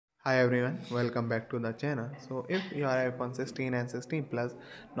Hi everyone, welcome back to the channel. So if you are iPhone 16 and 16 plus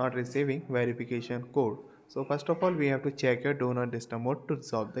not receiving verification code, so first of all we have to check your do not disturb mode to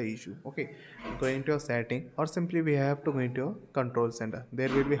resolve the issue. Okay, go into your setting or simply we have to go into your control center. There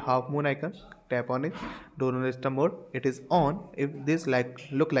will be half moon icon, tap on it, do not disturb mode, it is on. If this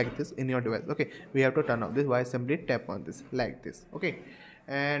look like this in your device, okay, we have to turn off this. Why? Simply tap on this like this. Okay,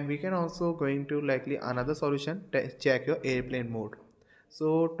 and we can also going to likely another solution, check your airplane mode.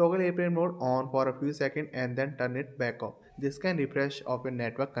 So toggle airplane mode on for a few seconds and then turn it back off. This can refresh of your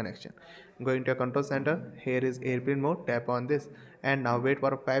network connection. Going to your control center, here is airplane mode, tap on this and now wait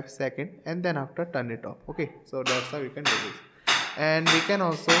for 5 seconds and then after turn it off. Okay, so that's how you can do this. And we can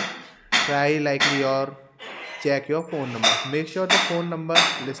also try like your check your phone number. Make sure the phone number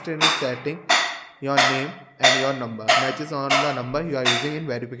listed in setting, your name and your number matches on the number you are using in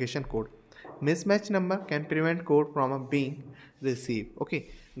verification code. Mismatch number can prevent code from being received. Okay,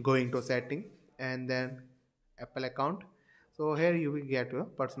 going to setting and then Apple account. So here you will get your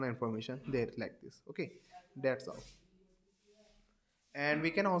personal information there like this. Okay, that's all. And we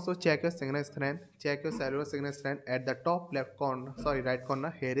can also check your signal strength. Check your cellular signal strength at the top left corner, sorry, right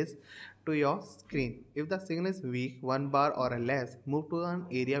corner. Here is to your screen. If the signal is weak, 1 bar or less, move to an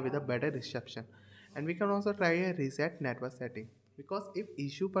area with a better reception. And we can also try a reset network setting, because if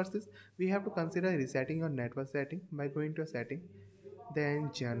issue persists we have to consider resetting your network setting by going to a setting, then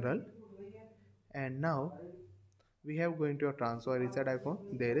general, and now we have going to a transfer reset icon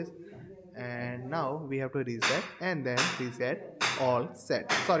there is, and now we have to reset and then reset all set,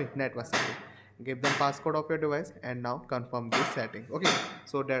 sorry, network setting. Give them passcode of your device and now confirm this setting. Okay,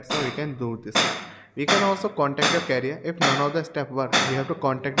 so that's how we can do this. We can also contact your carrier. If none of the step work, we have to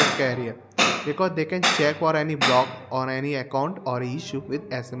contact the carrier because they can check for any block on any account or issue with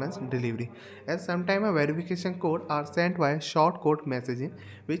SMS delivery. As sometimes a verification code are sent via short code messaging,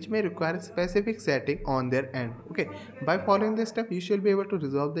 which may require specific setting on their end. Okay, by following this step, you should be able to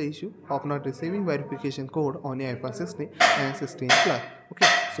resolve the issue of not receiving verification code on your iPhone 16 and 16 Plus. Okay,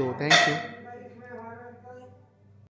 so thank you.